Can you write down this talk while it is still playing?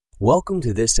Welcome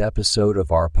to this episode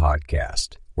of our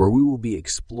podcast, where we will be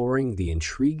exploring the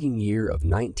intriguing year of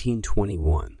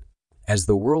 1921. As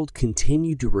the world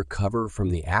continued to recover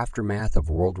from the aftermath of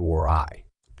World War I,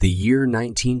 the year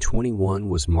 1921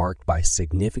 was marked by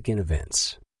significant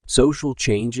events, social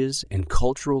changes, and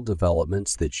cultural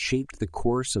developments that shaped the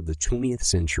course of the 20th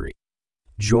century.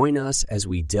 Join us as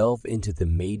we delve into the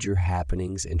major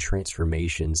happenings and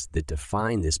transformations that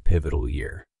define this pivotal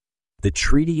year. The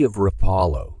Treaty of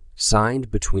Rapallo, signed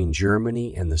between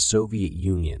Germany and the Soviet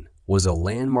Union, was a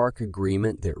landmark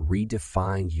agreement that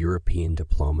redefined European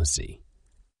diplomacy.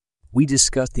 We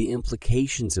discussed the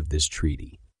implications of this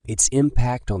treaty, its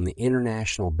impact on the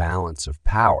international balance of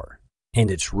power, and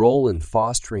its role in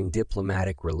fostering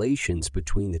diplomatic relations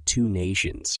between the two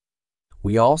nations.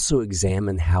 We also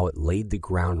examined how it laid the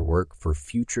groundwork for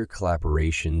future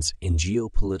collaborations and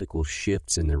geopolitical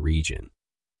shifts in the region.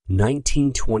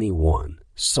 1921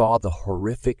 saw the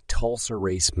horrific Tulsa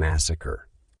Race Massacre,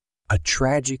 a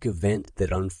tragic event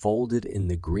that unfolded in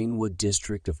the Greenwood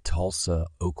district of Tulsa,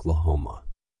 Oklahoma.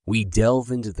 We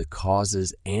delve into the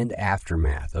causes and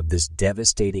aftermath of this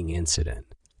devastating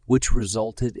incident, which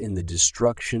resulted in the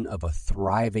destruction of a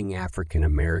thriving African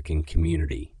American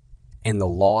community and the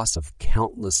loss of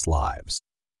countless lives.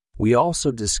 We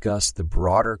also discussed the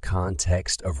broader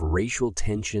context of racial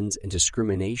tensions and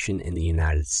discrimination in the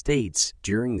United States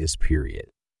during this period.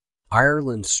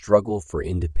 Ireland's struggle for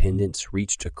independence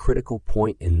reached a critical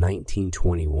point in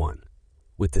 1921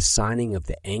 with the signing of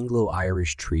the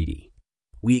Anglo-Irish Treaty.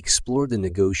 We explored the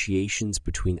negotiations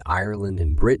between Ireland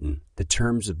and Britain, the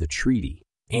terms of the treaty,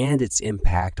 and its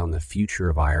impact on the future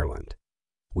of Ireland.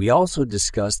 We also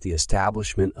discussed the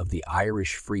establishment of the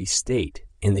Irish Free State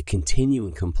and the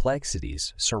continuing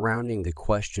complexities surrounding the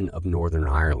question of Northern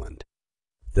Ireland.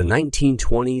 The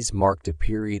 1920s marked a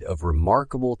period of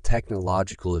remarkable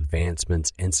technological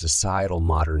advancements and societal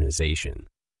modernization.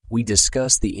 We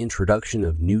discussed the introduction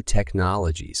of new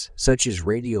technologies, such as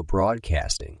radio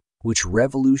broadcasting, which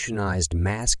revolutionized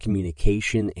mass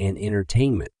communication and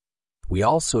entertainment. We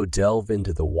also delve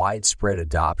into the widespread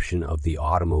adoption of the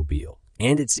automobile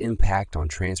and its impact on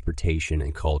transportation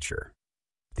and culture.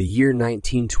 The year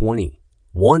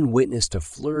 1921 witnessed a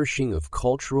flourishing of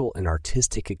cultural and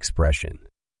artistic expression.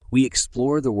 We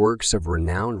explore the works of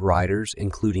renowned writers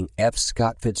including F.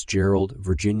 Scott Fitzgerald,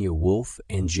 Virginia Woolf,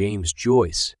 and James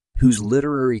Joyce, whose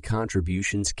literary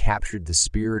contributions captured the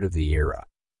spirit of the era.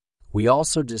 We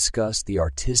also discussed the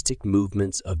artistic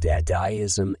movements of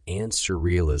Dadaism and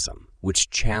Surrealism, which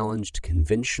challenged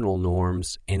conventional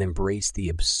norms and embraced the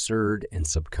absurd and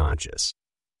subconscious.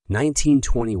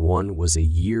 1921 was a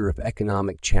year of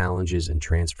economic challenges and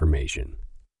transformation.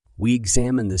 We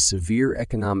examined the severe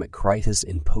economic crisis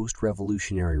in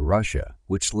post-revolutionary Russia,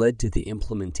 which led to the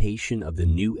implementation of the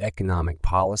new economic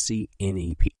policy,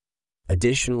 NEP.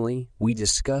 Additionally, we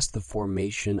discussed the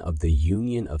formation of the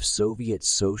Union of Soviet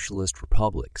Socialist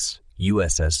Republics,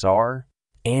 USSR,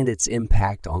 and its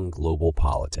impact on global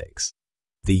politics.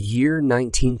 The year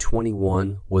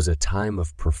 1921 was a time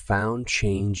of profound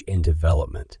change and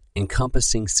development,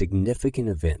 encompassing significant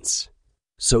events,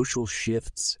 social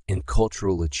shifts, and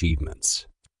cultural achievements.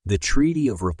 The Treaty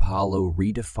of Rapallo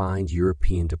redefined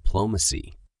European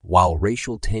diplomacy, while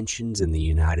racial tensions in the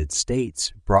United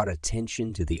States brought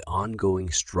attention to the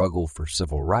ongoing struggle for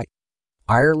civil rights.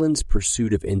 Ireland's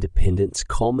pursuit of independence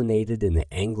culminated in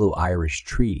the Anglo-Irish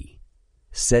Treaty,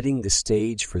 setting the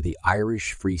stage for the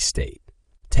Irish Free State.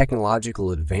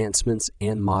 Technological advancements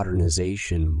and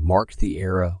modernization marked the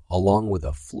era, along with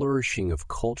a flourishing of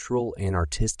cultural and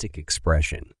artistic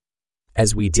expression.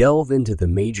 As we delve into the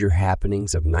major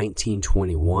happenings of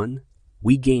 1921,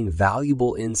 we gain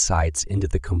valuable insights into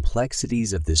the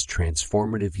complexities of this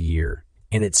transformative year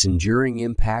and its enduring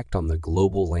impact on the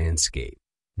global landscape.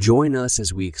 Join us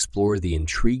as we explore the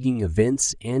intriguing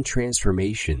events and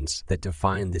transformations that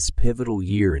define this pivotal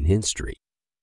year in history.